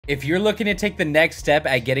If you're looking to take the next step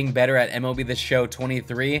at getting better at MLB the Show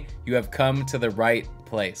 23, you have come to the right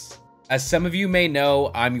place. As some of you may know,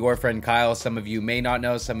 I'm your friend Kyle. Some of you may not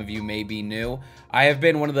know, some of you may be new. I have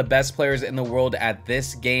been one of the best players in the world at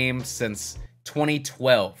this game since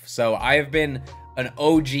 2012. So I have been an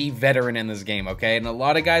OG veteran in this game, okay? And a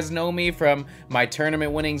lot of guys know me from my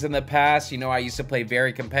tournament winnings in the past. You know, I used to play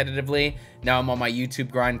very competitively. Now I'm on my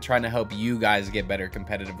YouTube grind trying to help you guys get better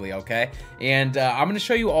competitively, okay? And I'm going to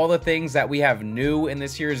show you all the things that we have new in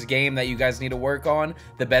this year's game that you guys need to work on,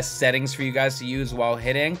 the best settings for you guys to use while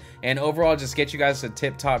hitting, and overall just get you guys to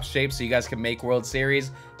tip-top shape so you guys can make World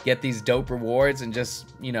Series, get these dope rewards, and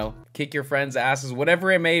just, you know, kick your friends' asses,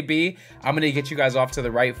 whatever it may be. I'm going to get you guys off to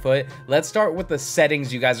the right foot. Let's start with the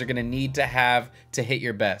settings you guys are going to need to have to hit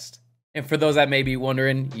your best. And for those that may be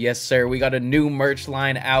wondering, yes sir, we got a new merch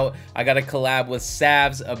line out. I got a collab with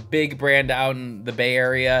Savs, a big brand out in the Bay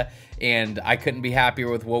Area, and I couldn't be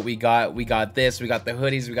happier with what we got. We got this, we got the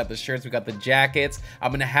hoodies, we got the shirts, we got the jackets.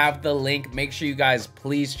 I'm gonna have the link. Make sure you guys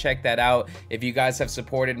please check that out. If you guys have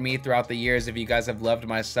supported me throughout the years, if you guys have loved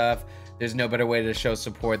my stuff, there's no better way to show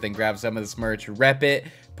support than grab some of this merch, rep it,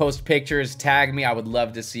 post pictures, tag me. I would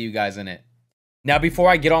love to see you guys in it. Now, before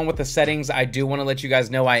I get on with the settings, I do want to let you guys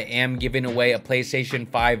know I am giving away a PlayStation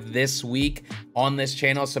 5 this week on this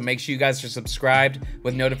channel, so make sure you guys are subscribed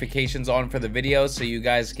with notifications on for the videos so you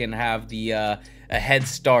guys can have the a head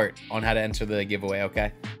start on how to enter the giveaway,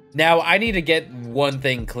 okay? Now, I need to get one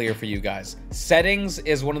thing clear for you guys. Settings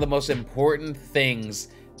is one of the most important things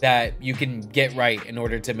that you can get right in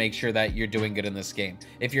order to make sure that you're doing good in this game.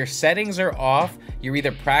 If your settings are off, you're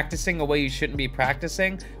either practicing a way you shouldn't be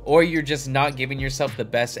practicing, or you're just not giving yourself the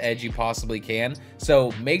best edge you possibly can.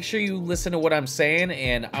 So make sure you listen to what I'm saying,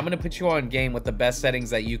 and I'm gonna put you on game with the best settings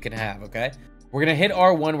that you can have, okay? We're gonna hit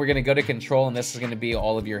R1, we're gonna go to control, and this is gonna be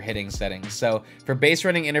all of your hitting settings. So for base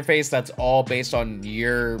running interface, that's all based on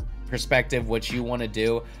your perspective, what you want to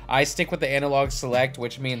do. I stick with the analog select,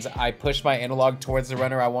 which means I push my analog towards the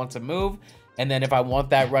runner I want to move, and then if I want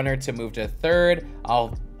that runner to move to third,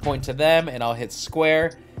 I'll point to them and I'll hit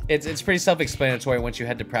square. It's pretty self-explanatory once you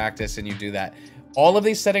head to practice and you do that. All of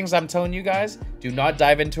these settings I'm telling you guys, do not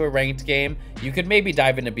dive into a ranked game. You could maybe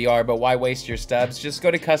dive into BR, but why waste your stubs? Just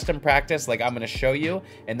go to custom practice like I'm going to show you,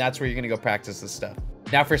 and that's where you're going to go practice this stuff.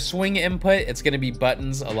 Now for swing input, it's going to be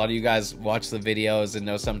buttons. A lot of you guys watch the videos and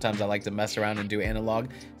know sometimes I like to mess around and do analog.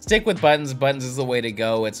 Stick with buttons. Buttons is the way to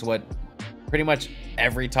go. It's what pretty much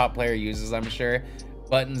every top player uses, I'm sure.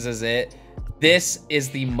 Buttons is it. This is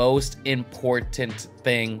the most important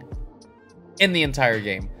thing in the entire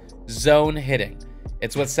game. Zone hitting.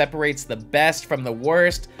 It's what separates the best from the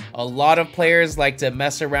worst. A lot of players like to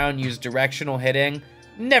mess around, use directional hitting.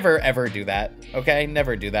 Never ever do that, okay?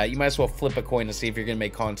 Never do that. You might as well flip a coin to see if you're gonna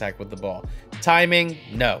make contact with the ball. Timing,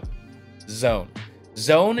 no. Zone.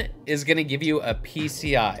 Zone is gonna give you a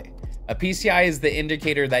PCI. A PCI is the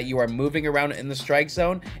indicator that you are moving around in the strike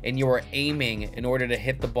zone and you are aiming in order to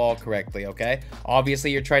hit the ball correctly, okay?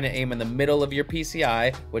 Obviously, you're trying to aim in the middle of your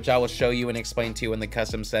PCI, which I will show you and explain to you in the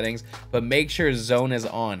custom settings, but make sure zone is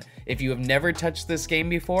on. If you have never touched this game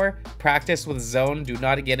before, practice with zone. Do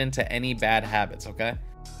not get into any bad habits, okay?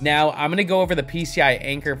 Now, I'm going to go over the PCI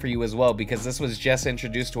anchor for you as well, because this was just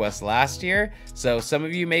introduced to us last year. So some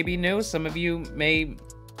of you may be new, some of you may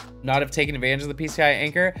not have taken advantage of the PCI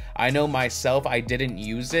anchor. I know myself, I didn't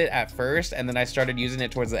use it at first, and then I started using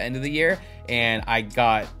it towards the end of the year, and I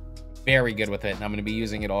got very good with it, and I'm going to be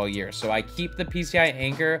using it all year. So I keep the PCI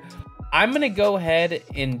anchor. I'm going to go ahead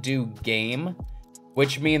and do game,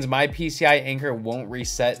 which means my PCI anchor won't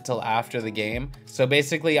reset till after the game. So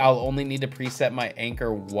basically, I'll only need to preset my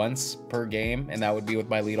anchor once per game, and that would be with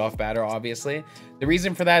my leadoff batter, obviously. The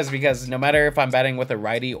reason for that is because no matter if I'm batting with a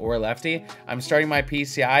righty or a lefty, I'm starting my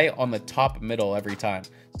PCI on the top middle every time.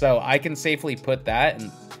 So I can safely put that,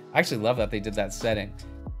 and I actually love that they did that setting.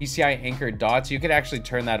 PCI anchor dots, you could actually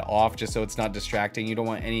turn that off just so it's not distracting. You don't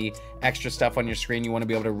want any extra stuff on your screen. You want to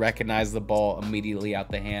be able to recognize the ball immediately out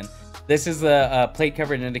the hand. This is the plate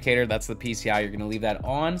coverage indicator. That's the PCI. You're going to leave that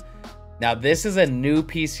on. Now, this is a new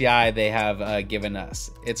PCI they have given us.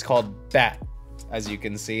 It's called BAT, as you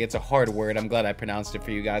can see. It's a hard word. I'm glad I pronounced it for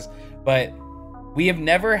you guys. But we have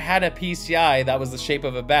never had a PCI that was the shape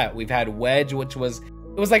of a bat. We've had wedge, which was...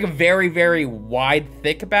 it was like a very, very wide,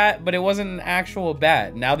 thick bat, but it wasn't an actual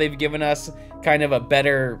bat. Now they've given us kind of a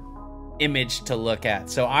better image to look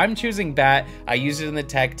at. So I'm choosing bat. I used it in the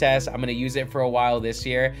tech test. I'm going to use it for a while this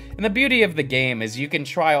year. And the beauty of the game is you can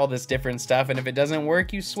try all this different stuff, and if it doesn't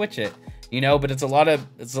work, you switch it. you know, but it's a lot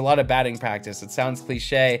of batting practice. It sounds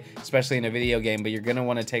cliche, especially in a video game, but you're gonna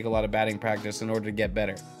want to take a lot of batting practice in order to get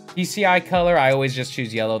better. PCI color, I always just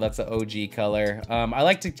choose yellow. That's the OG color. I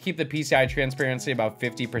like to keep the PCI transparency about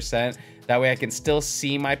 50%. That way I can still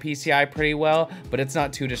see my PCI pretty well, but it's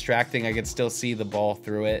not too distracting. I can still see the ball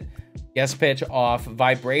through it. Guess pitch off.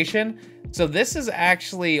 Vibration. So this is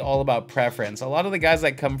actually all about preference. A lot of the guys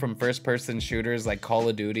that come from first-person shooters like Call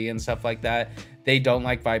of Duty and stuff like that, they don't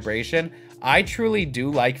like vibration. I truly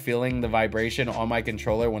do like feeling the vibration on my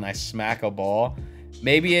controller when I smack a ball.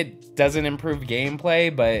 Maybe it doesn't improve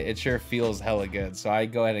gameplay, but it sure feels hella good. So I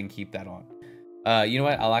go ahead and keep that on. You know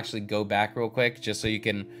what? I'll actually go back real quick just so you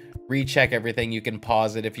can recheck everything. You can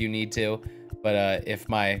pause it if you need to. But if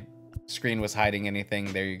my screen was hiding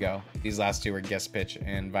anything, there you go. These last two are guess pitch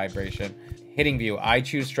and vibration. Hitting view, I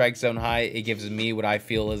choose strike zone high. It gives me what I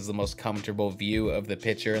feel is the most comfortable view of the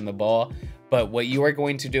pitcher and the ball. But what you are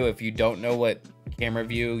going to do if you don't know what camera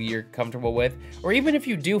view you're comfortable with, or even if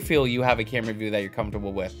you do feel you have a camera view that you're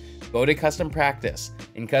comfortable with, go to custom practice.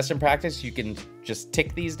 In custom practice, you can just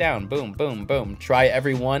tick these down. Boom, boom, boom. Try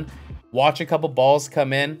every one. Watch a couple balls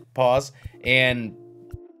come in, pause, and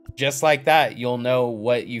just like that, you'll know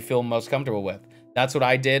what you feel most comfortable with. That's what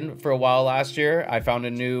I did for a while last year. I found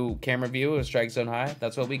a new camera view of strike zone high.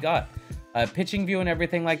 That's what we got. Pitching view and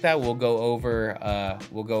everything like that, we'll go over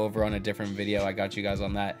on a different video. I got you guys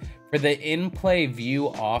on that. For the in-play view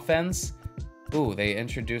offense, ooh, they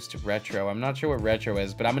introduced retro. I'm not sure what retro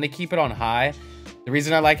is, but I'm gonna keep it on high. The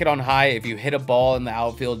reason I like it on high, if you hit a ball in the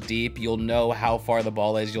outfield deep, you'll know how far the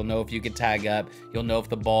ball is. You'll know if you could tag up. You'll know if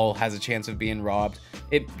the ball has a chance of being robbed.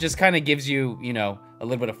 It just kind of gives you, you know, a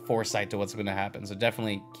little bit of foresight to what's gonna happen. So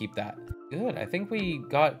definitely keep that. Good, I think we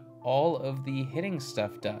got all of the hitting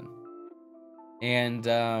stuff done. And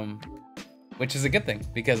which is a good thing,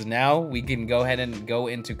 because now we can go ahead and go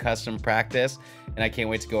into custom practice, and I can't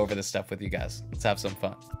wait to go over this stuff with you guys. Let's have some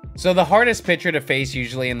fun. So the hardest pitcher to face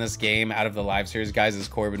usually in this game out of the live series guys is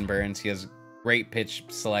Corbin Burns. He has great pitch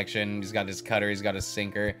selection. He's got his cutter, he's got his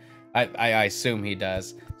sinker. I assume he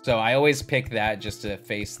does. So I always pick that just to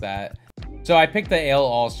face that. So I picked the AL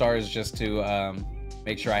All-Stars just to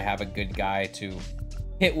make sure I have a good guy to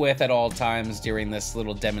hit with at all times during this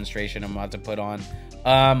little demonstration I'm about to put on.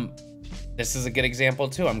 This is a good example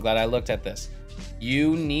too. I'm glad I looked at this.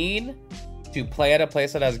 You need to play at a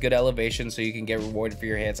place that has good elevation so you can get rewarded for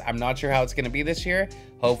your hits. I'm not sure how it's going to be this year.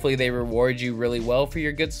 Hopefully they reward you really well for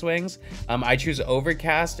your good swings. I choose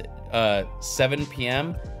overcast 7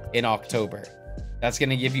 p.m. in October. That's going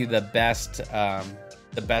to give you the best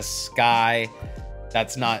sky.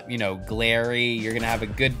 That's not, you know, glary. You're going to have a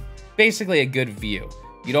good, basically a good view.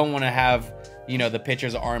 You don't want to have, you know, the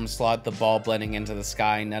pitcher's arm slot, the ball blending into the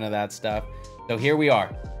sky, none of that stuff. So here we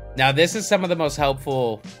are. Now this is some of the most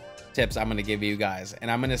helpful tips I'm going to give you guys,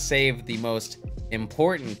 and I'm going to save the most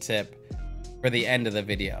important tip for the end of the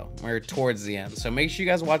video, or towards the end. So make sure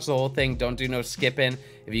you guys watch the whole thing. Don't do no skipping.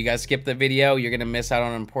 If you guys skip the video, you're going to miss out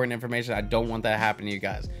on important information. I don't want that to happen to you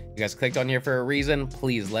guys. You guys clicked on here for a reason.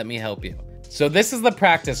 Please let me help you. So this is the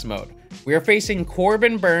practice mode. We are facing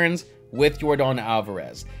Corbin Burns with Yordan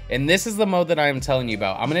Alvarez, and this is the mode that I am telling you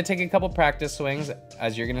about. I'm going to take a couple practice swings,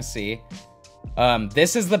 as you're going to see.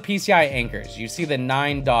 This is the PCI anchors. You see the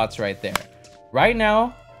 9 dots right there. Right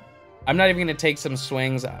now, I'm not even going to take some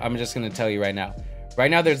swings. I'm just going to tell you right now.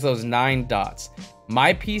 Right now, there's those 9 dots.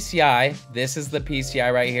 My PCI, this is the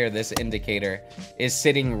PCI right here, this indicator, is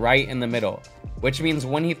sitting right in the middle, which means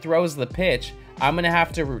when he throws the pitch, I'm going to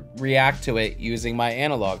have to react to it using my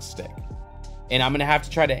analog stick. And I'm going to have to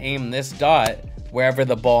try to aim this dot wherever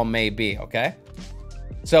the ball may be, okay?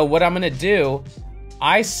 So what I'm going to do,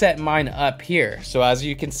 I set mine up here. So as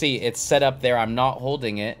you can see, it's set up there. I'm not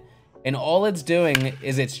holding it. And all it's doing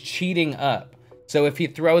is it's cheating up. So if he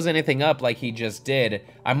throws anything up like he just did,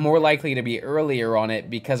 I'm more likely to be earlier on it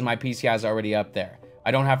because my PCI is already up there.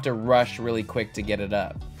 I don't have to rush really quick to get it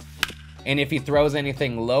up. And if he throws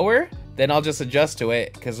anything lower, then I'll just adjust to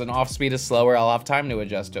it, because an off speed is slower. I'll have time to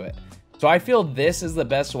adjust to it. So I feel this is the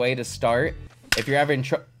best way to start if you're having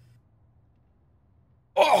trouble.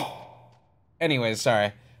 Oh! Anyways,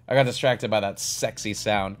 sorry. I got distracted by that sexy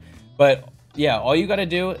sound. But yeah, all you gotta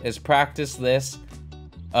do is practice this.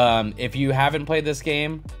 If you haven't played this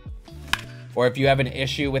game, or if you have an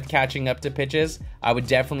issue with catching up to pitches, I would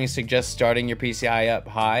definitely suggest starting your PCI up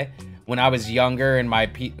high. When I was younger and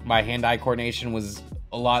my hand-eye coordination was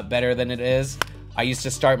a lot better than it is, I used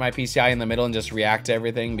to start my PCI in the middle and just react to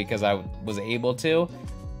everything because I was able to.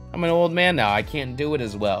 I'm an old man now. I can't do it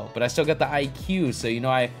as well, but I still got the IQ, so you know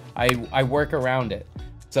I work around it.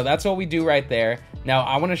 So that's what we do right there. Now,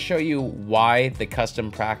 I want to show you why the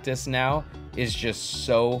custom practice now is just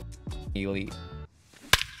so elite.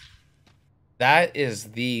 That is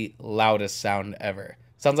the loudest sound ever.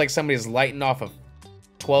 Sounds like somebody's lighting off a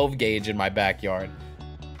 12 gauge in my backyard.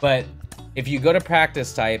 But if you go to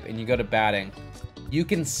practice type and you go to batting, you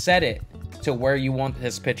can set it to where you want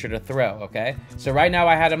this pitcher to throw, okay? So right now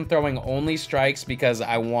I had him throwing only strikes because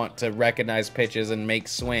I want to recognize pitches and make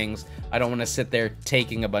swings. I don't want to sit there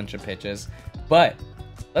taking a bunch of pitches. But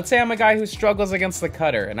let's say I'm a guy who struggles against the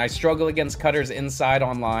cutter, and I struggle against cutters inside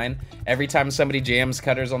online. Every time somebody jams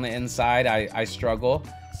cutters on the inside, I struggle.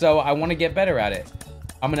 So I want to get better at it.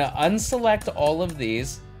 I'm going to unselect all of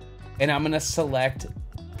these, and I'm going to select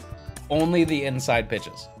only the inside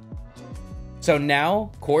pitches. So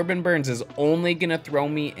now Corbin Burns is only going to throw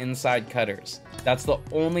me inside cutters. That's the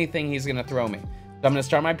only thing he's going to throw me. So I'm going to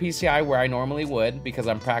start my PCI where I normally would because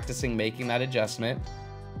I'm practicing making that adjustment.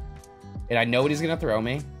 And I know what he's going to throw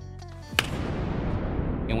me.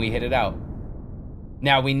 And we hit it out.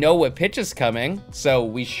 Now we know what pitch is coming, so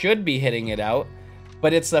we should be hitting it out.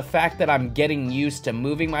 But it's the fact that I'm getting used to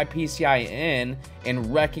moving my PCI in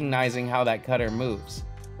and recognizing how that cutter moves,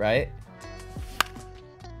 right?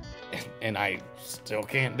 And I still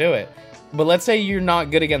can't do it. But let's say you're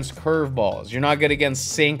not good against curveballs. You're not good against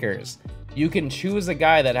sinkers. You can choose a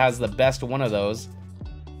guy that has the best one of those.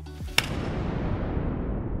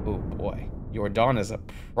 Oh boy, Jordan is a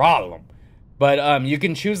problem. But you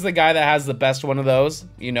can choose the guy that has the best one of those.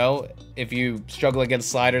 You know, if you struggle against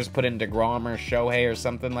sliders, put in DeGrom or Shohei or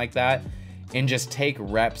something like that. And just take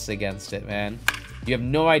reps against it, man. You have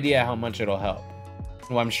no idea how much it'll help.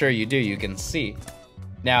 Well, I'm sure you do. You can see.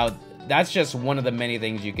 Now, that's just one of the many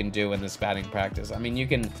things you can do in this batting practice. I mean, you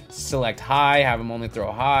can select high, have him only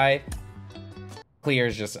throw high. Clear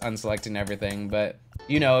is just unselecting everything. But,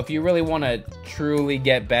 you know, if you really want to truly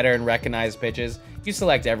get better and recognize pitches, you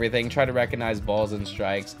select everything. Try to recognize balls and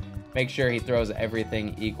strikes. Make sure he throws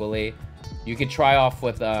everything equally. You could try off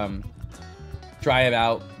with, try it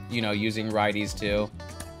out, you know, using righties too.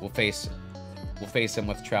 We'll face him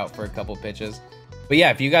with Trout for a couple pitches. But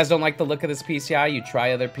yeah, if you guys don't like the look of this PCI, you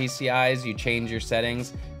try other PCIs, you change your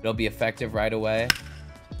settings, it'll be effective right away.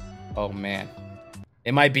 Oh man,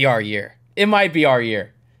 it might be our year. It might be our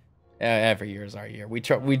year. Every year is our year. We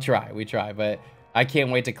try, but I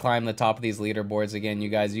can't wait to climb the top of these leaderboards again, you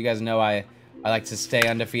guys. You guys know I like to stay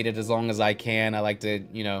undefeated as long as I can. I like to,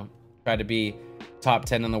 you know, try to be top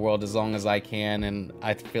 10 in the world as long as I can, and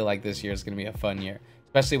I feel like this year is going to be a fun year,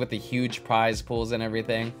 especially with the huge prize pools and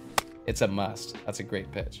everything. It's a must. That's a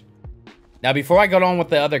great pitch. Now, before I go on with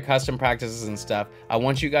the other custom practices and stuff, I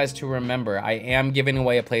want you guys to remember I am giving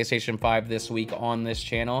away a PlayStation 5 this week on this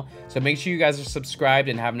channel. So make sure you guys are subscribed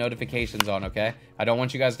and have notifications on, okay? I don't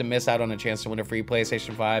want you guys to miss out on a chance to win a free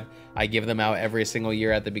PlayStation 5. I give them out every single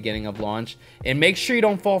year at the beginning of launch. And make sure you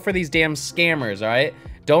don't fall for these damn scammers, all right?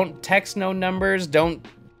 Don't text no numbers. Don't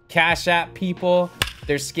cash app people.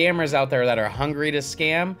 There's scammers out there that are hungry to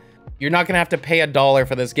scam. You're not going to have to pay $1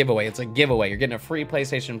 for this giveaway. It's a giveaway. You're getting a free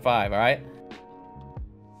PlayStation 5, all right?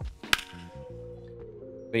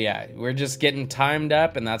 But yeah, we're just getting timed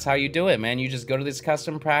up, and that's how you do it, man. You just go to this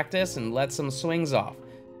custom practice and let some swings off.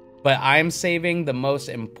 But I'm saving the most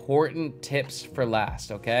important tips for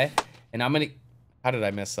last, okay? And I'm going to... How did I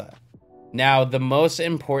miss that? Now, the most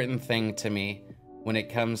important thing to me when it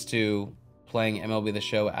comes to playing MLB The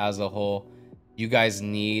Show as a whole, you guys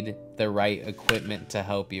need the right equipment to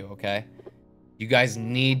help you, okay? You guys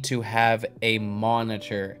need to have a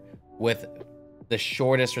monitor with the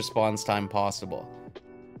shortest response time possible.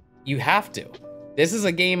 You have to. This is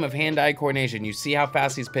a game of hand-eye coordination. You see how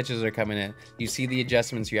fast these pitches are coming in. You see the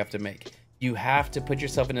adjustments you have to make. You have to put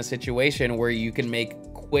yourself in a situation where you can make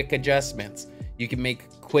quick adjustments. You can make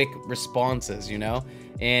quick responses, you know?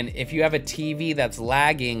 And if you have a TV that's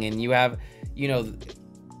lagging and you have, you know,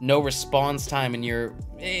 no response time and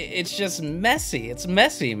it's just messy. It's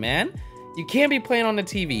messy, man. You can't be playing on the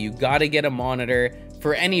TV. You gotta get a monitor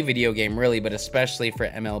for any video game, really, but especially for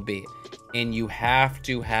MLB. And you have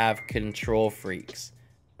to have KONTROLFREEKS.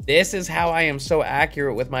 This is how I am so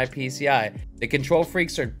accurate with my PCI. The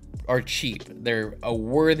KONTROLFREEKS are cheap. They're a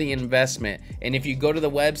worthy investment. And if you go to the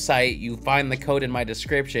website, you find the code in my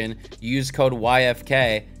description, use code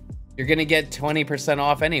YFK, you're gonna get 20%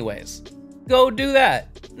 off anyways. Go do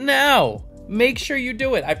that now. Make sure you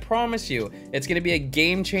do it. I promise you, it's gonna be a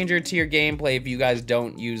game changer to your gameplay if you guys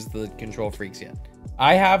don't use the KONTROLFREEKS yet.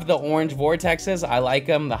 I have the orange vortexes. I like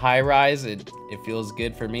them, the high rise. It feels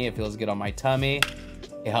good for me. It feels good on my tummy.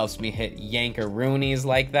 It helps me hit yankeroonies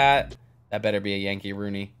like that. That better be a Yankee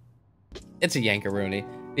Rooney. It's a yankeroony.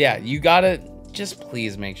 Yeah, you gotta just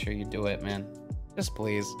please make sure you do it, man. Just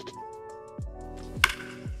please.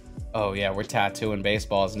 Oh yeah, we're tattooing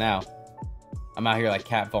baseballs now. I'm out here like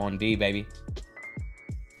Cat Von D, baby.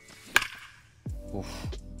 Oof.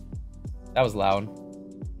 That was loud.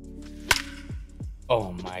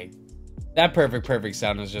 Oh my. That perfect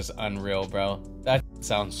sound is just unreal, bro. That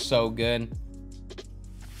sounds so good.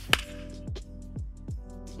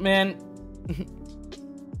 Man,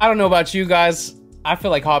 I don't know about you guys. I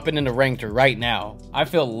feel like hopping into ranked right now. I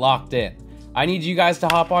feel locked in. I need you guys to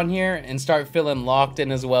hop on here and start feeling locked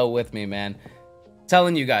in as well with me, man.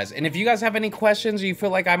 Telling you guys. And if you guys have any questions or you feel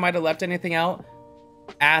like I might have left anything out,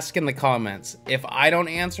 ask in the comments. If I don't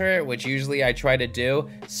answer it, which usually I try to do,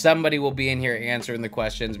 somebody will be in here answering the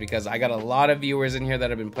questions, because I got a lot of viewers in here that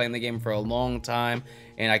have been playing the game for a long time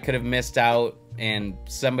and I could have missed out, and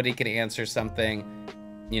somebody could answer something,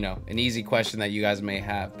 you know, an easy question that you guys may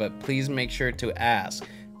have. But please make sure to ask.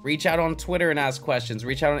 Reach out on Twitter and ask questions.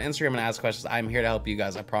 Reach out on Instagram and ask questions. I'm here to help you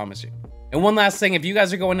guys, I promise you. And one last thing, if you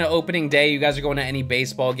guys are going to opening day, you guys are going to any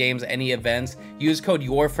baseball games, any events, use code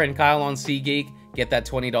YourFriendKyle on SeatGeek. Get that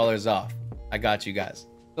 $20 off. I got you guys.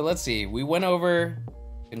 So let's see. We went over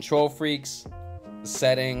Control Freaks, the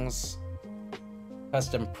settings,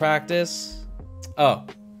 custom practice. Oh,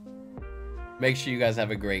 make sure you guys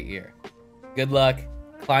have a great year. Good luck.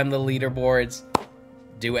 Climb the leaderboards.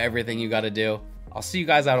 Do everything you got to do. I'll see you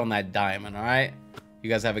guys out on that diamond, all right? You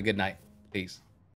guys have a good night. Peace.